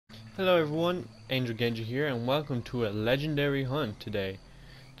Hello everyone, Angel Genji here, and welcome to a legendary hunt today.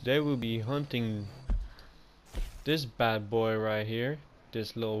 Today we'll be hunting this bad boy right here,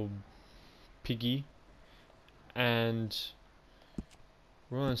 this little piggy, and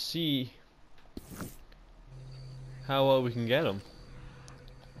we're gonna see how well we can get him.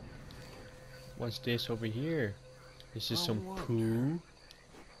 What's this over here? This is some poo.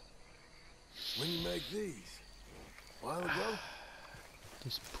 When you make these? A while ago?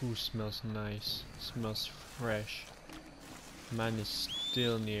 This poo smells nice. Smells fresh. Man is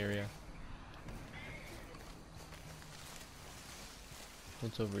still in the area.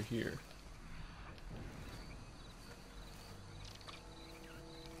 What's over here?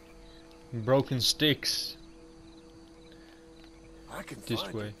 Broken sticks. I can This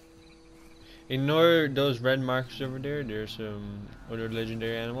find way. it. Ignore those red markers over there. There's some other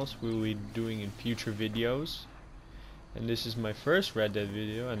legendary animals we will be doing in future videos. And this is my first Red Dead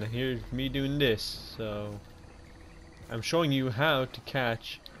video, and here's me doing this. So I'm showing you how to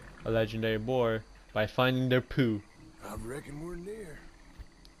catch a legendary boar by finding their poo. I reckon we're near.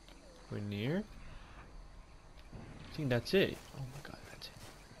 We're near? I think that's it. Oh my god, that's it.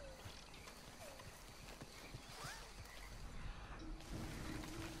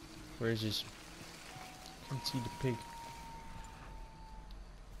 Where is this? I can't see the pig.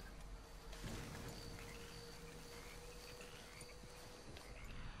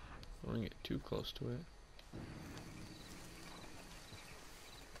 I don't get too close to it.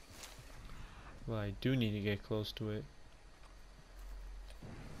 Well, I do need to get close to it.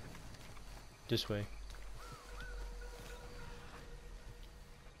 This way.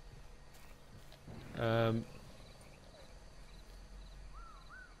 Oh,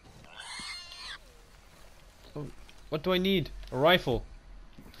 what do I need? A rifle.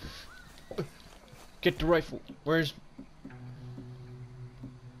 Get the rifle. Where's...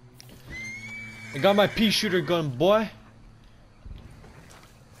 I got my pea shooter gun, boy.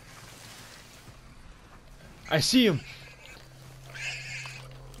 I see him.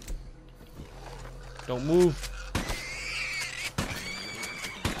 Don't move.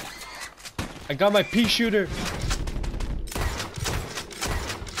 I got my pea shooter.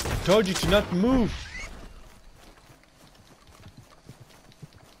 I told you to not move.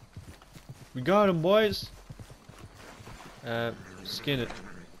 We got him, boys. Skin it.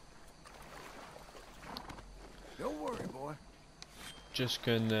 Don't worry, boy. Just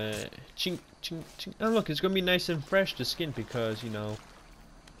gonna chink chink chink. Oh look, it's gonna be nice and fresh, the skin, because you know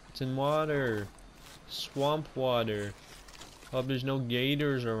it's in water, swamp water. Hope there's no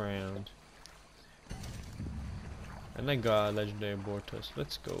gators around. And I got a legendary boar tusk.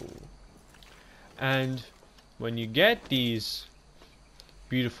 Let's go. And when you get these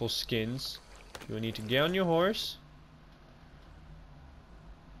beautiful skins, you will need to get on your horse.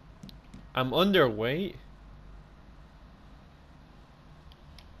 I'm underweight.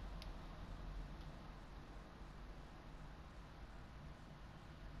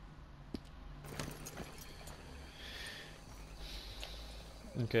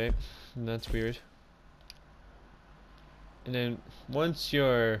 Okay, that's weird. And then once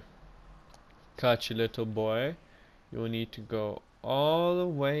you're caught your little boy, you will need to go all the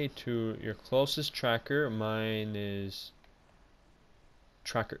way to your closest tracker. Mine is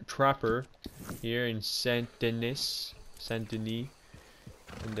Trapper here in Saint Denis. And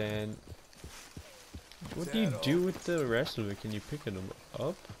then what do you do with the rest of it? Can you pick them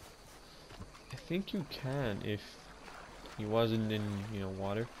up? I think you can if he wasn't in,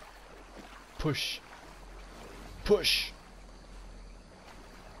 water. Push. Push.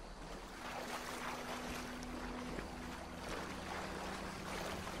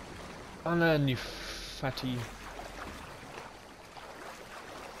 On land, you fatty.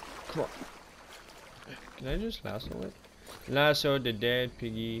 Come on. Can I just lasso it? Lasso the dead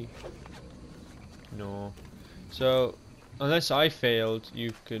piggy. No. So, unless I failed,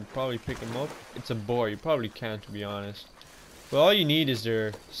 you could probably pick him up. It's a boar. You probably can't, to be honest. But all you need is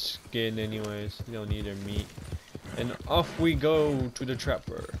their skin anyways. You don't need their meat. And off we go to the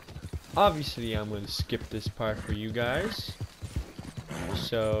trapper. Obviously, I'm going to skip this part for you guys.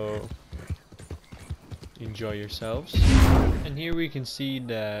 So, enjoy yourselves. And here we can see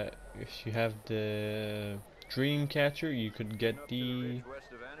that if you have the dream catcher, you could get the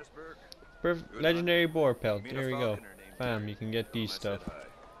legendary boar pelt. There we go. Bam, you can get these stuff.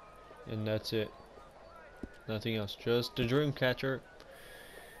 And that's it. Nothing else, just the dream catcher.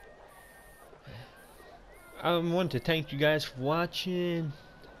 I want to thank you guys for watching.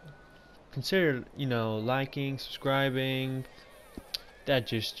 Consider, liking, subscribing, that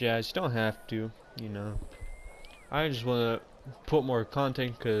just jazz. You don't have to, I just want to put more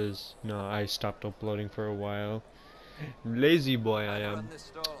content because I stopped uploading for a while. Lazy boy I am.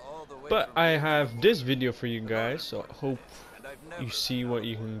 But I have this video for you guys, so hope you see what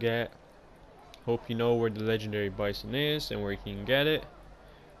you can get. Hope you know where the legendary bison is and where you can get it.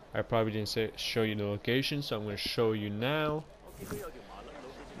 I probably didn't show you the location, so I'm going to show you now.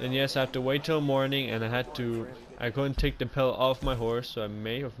 And yes, I have to wait till morning, and I couldn't take the pelt off my horse, so I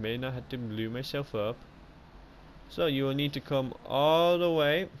may or may not have to glue myself up. So you will need to come all the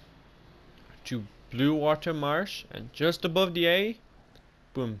way to Blue Water Marsh, and just above the A,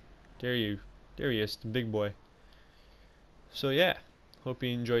 boom, there he is, the big boy. So yeah, hope you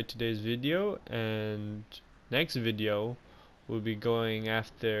enjoyed today's video, and next video we'll be going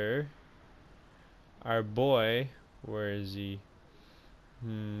after our boy. Where is he?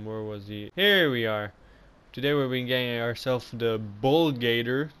 Where was he? Here we are. Today we'll be getting ourselves the Bull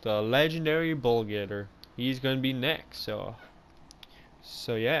Gator, the legendary Bull Gator. He's gonna be next, so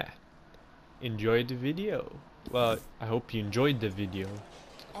yeah. Enjoy the video. Well, I hope you enjoyed the video.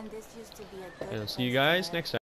 And this used to be a good And I'll see you place to guys live. next time.